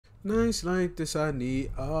Nice like this, I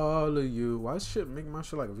need all of you. Why is shit making my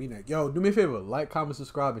shit like a V-neck? Yo, do me a favor, like, comment,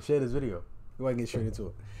 subscribe, and share this video. Go ahead and get straight into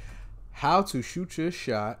it. How to shoot your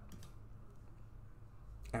shot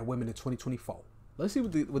at women in 2024. Let's see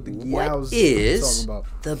what the What gals is talking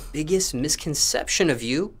about. the biggest misconception of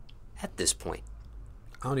you at this point?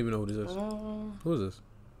 I don't even know who this is. Who is this?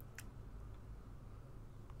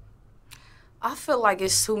 I feel like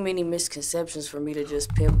it's too many misconceptions for me to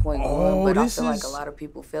just pinpoint one, but I feel like a lot of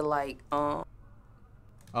people feel like Oh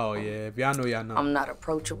yeah, if y'all know, y'all know. I'm not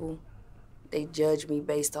approachable. They judge me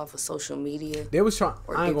based off of social media. They was trying.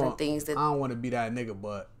 Or I ain't different gonna, things that I don't want to be that nigga,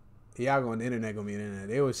 but y'all go on the internet gonna be the internet.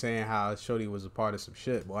 They was saying how Shorty was a part of some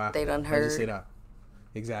shit, boy. They done I heard. just say that.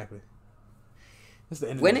 Exactly. It's the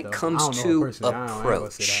internet, When it though. comes I don't know to personally. I ain't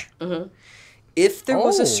gonna say approach, that. if there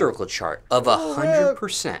was Oh. a circle chart of Oh,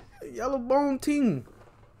 100%, Yellow bone team.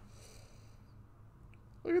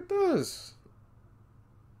 Look at this.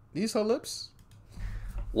 These her lips.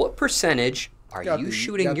 what percentage are Got you the-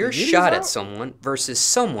 shooting got the your yitties shot out? at someone versus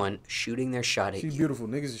someone shooting their shot at She's you? beautiful.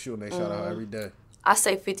 Niggas is shooting their shot out every day. I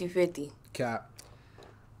say 50-50. Cap.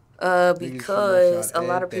 Because shot a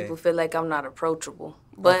lot every of people day. feel like I'm not approachable.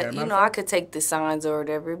 But, Okay, you matter know, of I fact- could take the signs or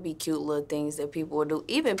whatever. It'd be cute little things that people would do.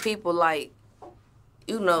 Even people like,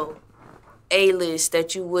 you know, A-list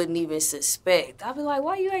that you wouldn't even suspect. I'd be like,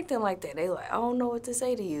 why you acting like that? They like, I don't know what to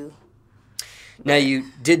say to you. Now, you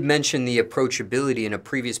did mention the approachability in a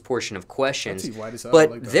previous portion of questions, That's white as hell, I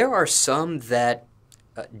but like that. there are some that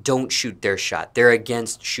don't shoot their shot. They're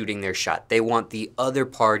against shooting their shot. They want the other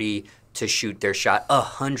party to shoot their shot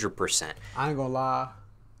 100%. I ain't gonna lie.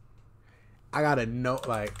 I gotta know,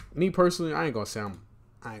 like, me personally, I ain't gonna say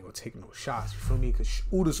I ain't gonna take no shots. You feel me? Cause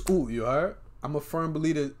oot is oot, you heard? I'm a firm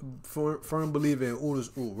believer in oot is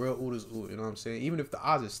oot, real oot is oot. You know what I'm saying? Even if the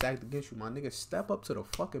odds are stacked against you, my nigga, step up to the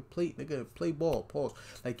fucking plate, nigga, and play ball. Pause.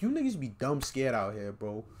 Like, you niggas be dumb scared out here,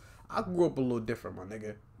 bro. I grew up a little different, my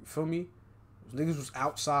nigga. You feel me? Niggas was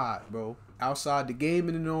outside, bro. Outside the game,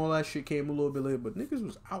 and then all that shit came a little bit later. But niggas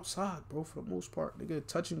was outside, bro, for the most part. Nigga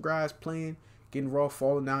touching grass, playing, getting raw,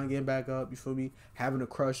 falling down, getting back up. You feel me? Having a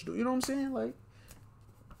crush. You know what I'm saying? Like,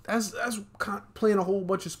 that's playing a whole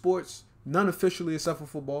bunch of sports, none officially except for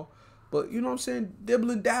football. But you know what I'm saying?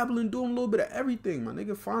 Dibbling, dabbling, doing a little bit of everything, my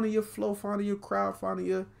nigga. Finding your flow, finding your crowd, finding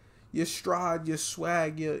your stride, your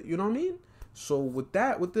swag, you know what I mean? So with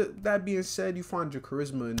that being said, you find your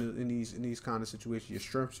charisma in these kind of situations, your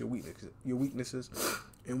strengths, your weaknesses,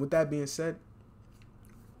 and with that being said,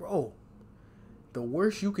 bro, the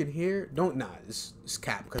worst you can hear, it's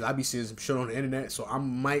cap, because I be seeing some shit on the internet, so I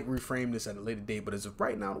might reframe this at a later date. But as of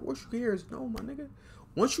right now, the worst you can hear is no, my nigga.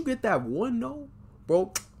 Once you get that one no,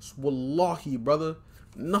 bro, wallahi, brother,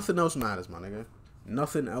 nothing else matters, my nigga.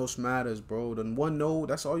 Nothing else matters, bro. Then one no,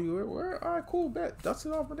 that's all you hear. All right, cool, bet. Dust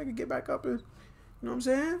it off, my nigga. Get back up and, you know what I'm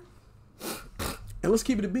saying? And let's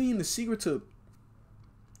keep it a bean. The secret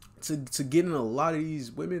to getting a lot of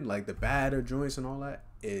these women, like the badder joints and all that,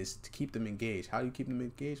 is to keep them engaged. How do you keep them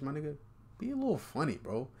engaged, my nigga? Be a little funny,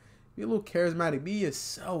 bro. Be a little charismatic. Be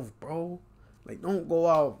yourself, bro. Like, don't go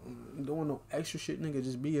out doing no extra shit, nigga.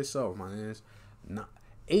 Just be yourself, my man. It's not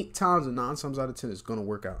 8 times or 9 times out of 10 it's gonna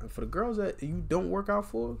work out. And for the girls that you don't work out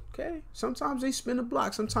for, okay, sometimes they spin the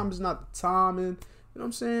block. Sometimes it's not the time, and you know what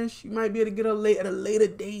I'm saying. She might be able to get her late at a later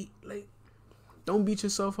date. Like, don't beat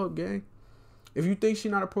yourself up, gang. If you think she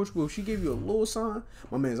not approachable, if she give you a little sign,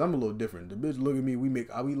 my man's, I'm a little different. The bitch look at me, we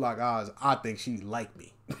lock eyes. I think she like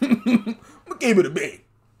me. I'ma keep it a bean.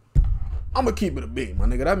 I'ma keep it a bean, my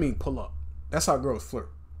nigga. That mean pull up. That's how girls flirt.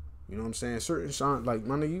 You know what I'm saying? Certain signs, like,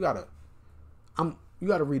 my nigga, you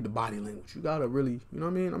gotta read the body language. You gotta really, you know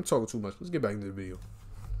what I mean? I'm talking too much. Let's get back into the video.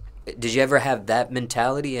 Did you ever have that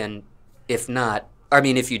mentality? And if not, I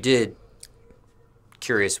mean, if you did,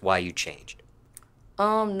 curious why you changed.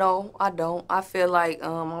 No, I don't. I feel like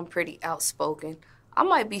I'm pretty outspoken. I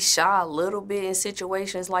might be shy a little bit in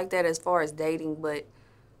situations like that as far as dating, but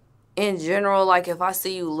in general, like if I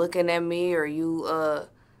see you looking at me or you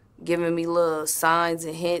giving me little signs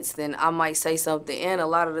and hints, then I might say something. And a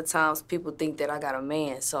lot of the times people think that I got a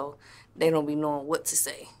man, so they don't be knowing what to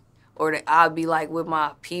say. Or that I'll be like with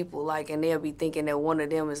my people, like, and they'll be thinking that one of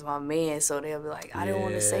them is my man, so they'll be like, I didn't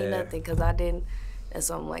want to say nothing because I didn't. And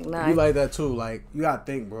so I'm like, nah. You like that too. Like, you gotta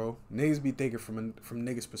think, bro. Niggas be thinking from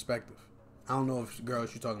niggas' perspective. I don't know if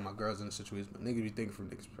you talking about girls in the situation, but niggas be thinking from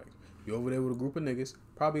niggas' perspective. You over there with a group of niggas,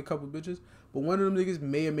 probably a couple bitches, but one of them niggas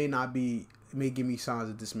may or may not be, may give me signs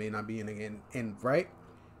that this may not be in, and right?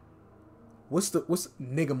 What's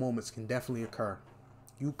nigga moments can definitely occur.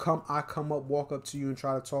 I come up, walk up to you and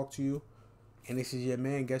try to talk to you. And this is your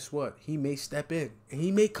man, guess what? He may step in. And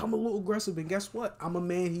he may come a little aggressive. And guess what? I'm a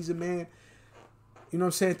man, he's a man. You know what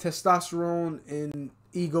I'm saying? Testosterone and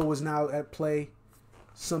ego is now at play.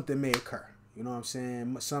 Something may occur. You know what I'm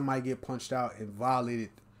saying? Some might get punched out and violated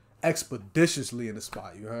expeditiously in the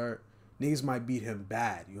spot. You heard? Niggas might beat him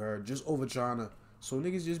bad. You heard? Just over trying to. So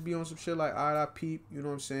niggas just be on some shit like, all right, I peep. You know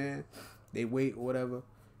what I'm saying? They wait or whateve.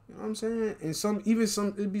 You know what I'm saying? And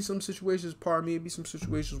it'd be some situations, pardon me, it'd be some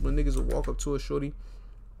situations where niggas will walk up to a shorty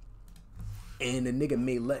and the nigga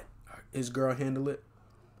may let his girl handle it.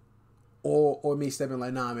 Or me stepping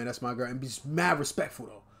like, nah, man, that's my girl. And be just mad respectful,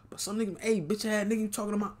 though. But some nigga, hey, bitch ass nigga, you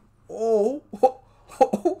talking about, whoa,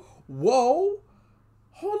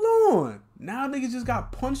 hold on. Now niggas just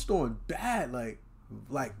got punched on bad, like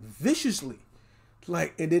viciously.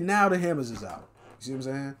 Like, and then now the hammers is out. You see what I'm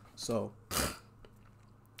saying? So,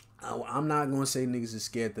 I'm not going to say niggas is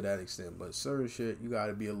scared to that extent, but certain shit, you got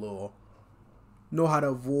to be a little, know how to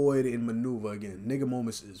avoid and maneuver. Again, nigga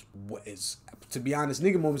moments is, to be honest,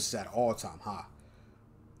 nigga moments is at all-time high.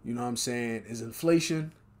 You know what I'm saying? Is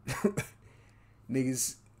inflation.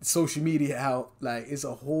 Niggas, social media out. Like, it's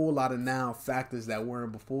a whole lot of now factors that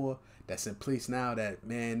weren't before that's in place now that,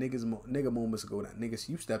 man, nigga moments go down. Niggas,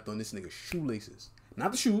 you stepped on this nigga's shoelaces.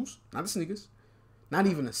 Not the shoes, not the sneakers, not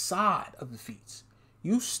even the side of the feet.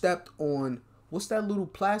 You stepped on, what's that little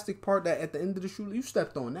plastic part that at the end of the shoe? You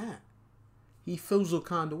stepped on that. He feels a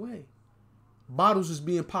kind of way. Bottles is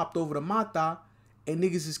being popped over the mata, and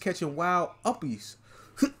niggas is catching wild uppies.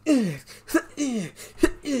 The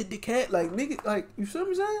cat, like, nigga, like, you see what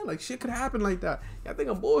I'm saying? Like, shit could happen like that. I think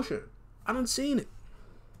I'm bullshit. I done seen it.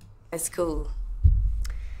 That's cool.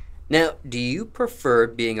 Now, do you prefer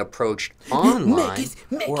being approached online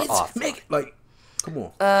or offline? Like, come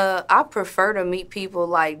on. I prefer to meet people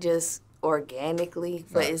like just organically,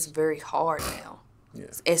 but it's very hard now. Yeah.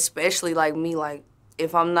 Especially like me, like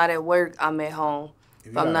if I'm not at work, I'm at home.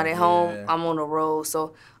 If I'm not at home, I'm on the road.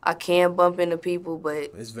 So I can bump into people,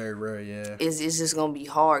 but it's very rare, yeah. It's just gonna be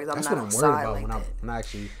hard because I'm not outside like that. When I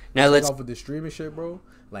actually now let's off with the streaming shit, bro.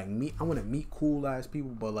 Like me, I want to meet cool ass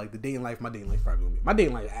people, but like the dating life, my dating life probably gonna be my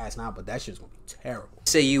dating life ass now, but that shit's gonna be terrible.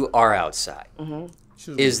 say you are outside.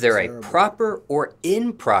 Is there a proper or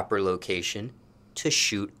improper location to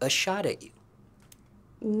shoot a shot at you?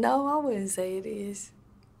 No, I wouldn't say it is.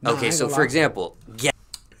 Okay, so for example,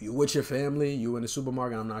 you with your family, you in the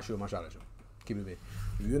supermarket, I'm not shooting my shot at you. Keep it big.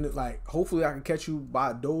 You in the, like, hopefully I can catch you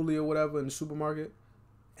by Dolly or whatever in the supermarket.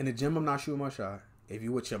 In the gym, I'm not shooting my shot. If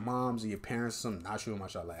you with your moms or your parents or something, not shooting my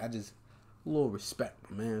shot. Like, I just, a little respect,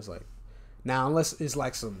 man. It's like, now unless it's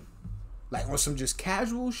like some, like on some just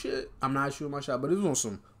casual shit, I'm not shooting my shot. But if it's on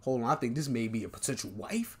some, hold on, I think this may be a potential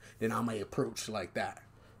wife, then I may approach like that.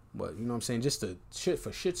 But, you know what I'm saying? Just the shit for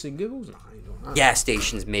shits and giggles? Nah, I ain't doing that. Gas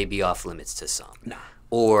stations may be off limits to some. Nah.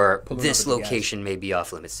 Or this location may be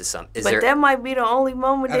off limits to some. But that might be the only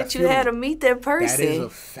moment that you had to meet that person. That is a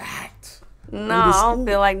fact. No, I don't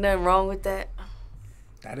feel like nothing wrong with that.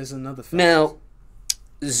 That is another fact. Now,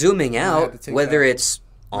 zooming out, whether it's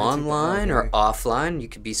online or offline, you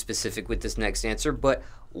could be specific with this next answer, but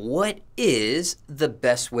what is the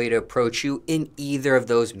best way to approach you in either of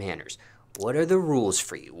those manners? What are the rules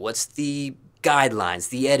for you? What's the guidelines,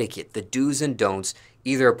 the etiquette, the do's and don'ts,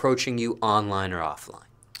 either approaching you online or offline?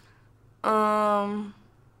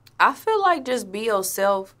 I feel like just be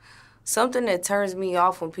yourself. Something that turns me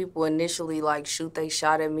off when people initially like shoot they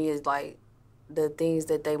shot at me is like the things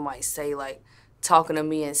that they might say, like talking to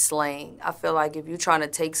me in slang. I feel like if you're trying to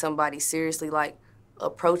take somebody seriously, like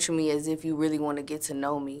approach me as if you really want to get to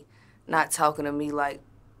know me, not talking to me like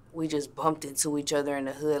we just bumped into each other in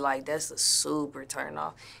the hood. Like, that's a super turn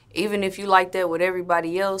off. Even if you like that with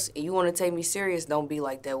everybody else and you want to take me serious, don't be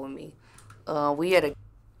like that with me. We had a...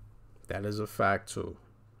 That is a fact, too.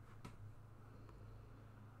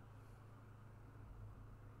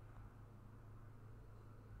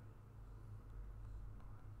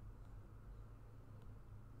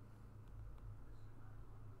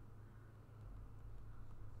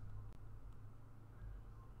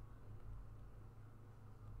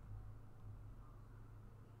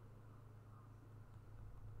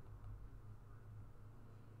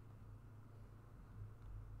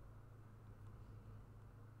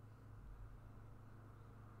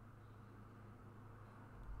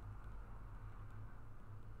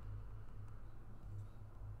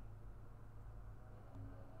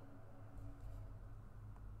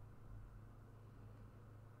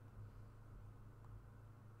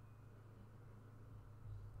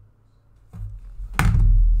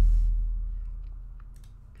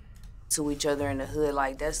 to each other in the hood,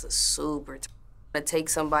 like that's a super to take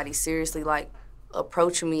somebody seriously, like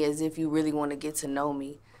approaching me as if you really want to get to know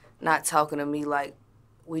me, not talking to me like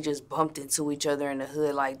we just bumped into each other in the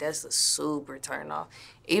hood. Like, that's a super turn off.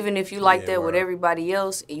 Even if you like that with everybody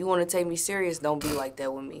else and you want to take me serious, don't be like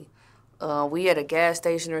that with me. We at a gas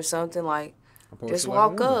station or something, like, just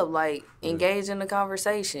walk up, like, engage in the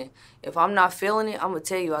conversation. If I'm not feeling it, I'm going to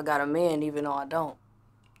tell you I got a man even though I don't.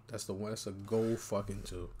 That's a goal fucking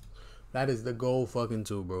two. That is the goal fucking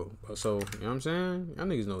two, bro. So, you know what I'm saying? Y'all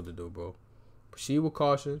niggas know what to do, bro. Proceed with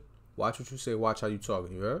caution. Watch what you say. Watch how you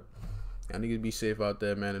talking, you heard? Y'all niggas be safe out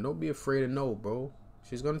there, man. And don't be afraid of no, bro.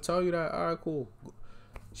 She's going to tell you that. All right, cool.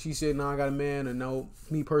 She said, no, I got a man. And no,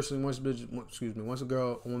 me personally, once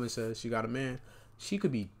a woman says she got a man, she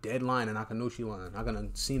could be dead lying and I can know she lying. I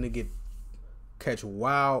can see her catch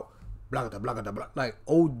wild, blah, blah, blah, blah, blah, like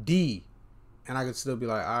OD. And I could still be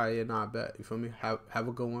like, all right, yeah, nah, I bet. You feel me? Have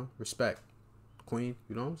a good one. Respect. Queen.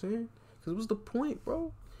 You know what I'm saying? Because what's the point,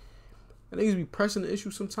 bro? And niggas be pressing the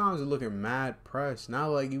issue sometimes and looking mad pressed.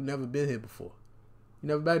 Now, like, you've never been here before. You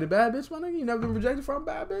never bagged a bad bitch, my nigga? You never been rejected from a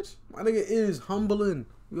bad bitch? My nigga, it is humbling.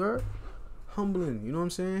 You heard? Humbling. You know what I'm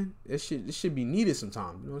saying? This should be needed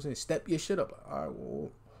sometimes. You know what I'm saying? Step your shit up. Like, all right,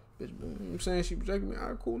 well, bitch, you know what I'm saying? She rejected me. All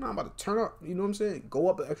right, cool. Now I'm about to turn up. You know what I'm saying? Go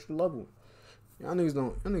up an extra level. Y'all niggas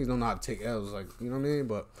don't know how to take L's. Like, you know what I mean?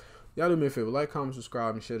 But y'all do me a favor. Like, comment,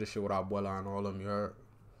 subscribe, and share this shit with our boy and all of them. You heard?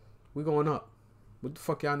 We going up. What the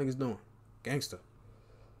fuck y'all niggas doing? Gangster.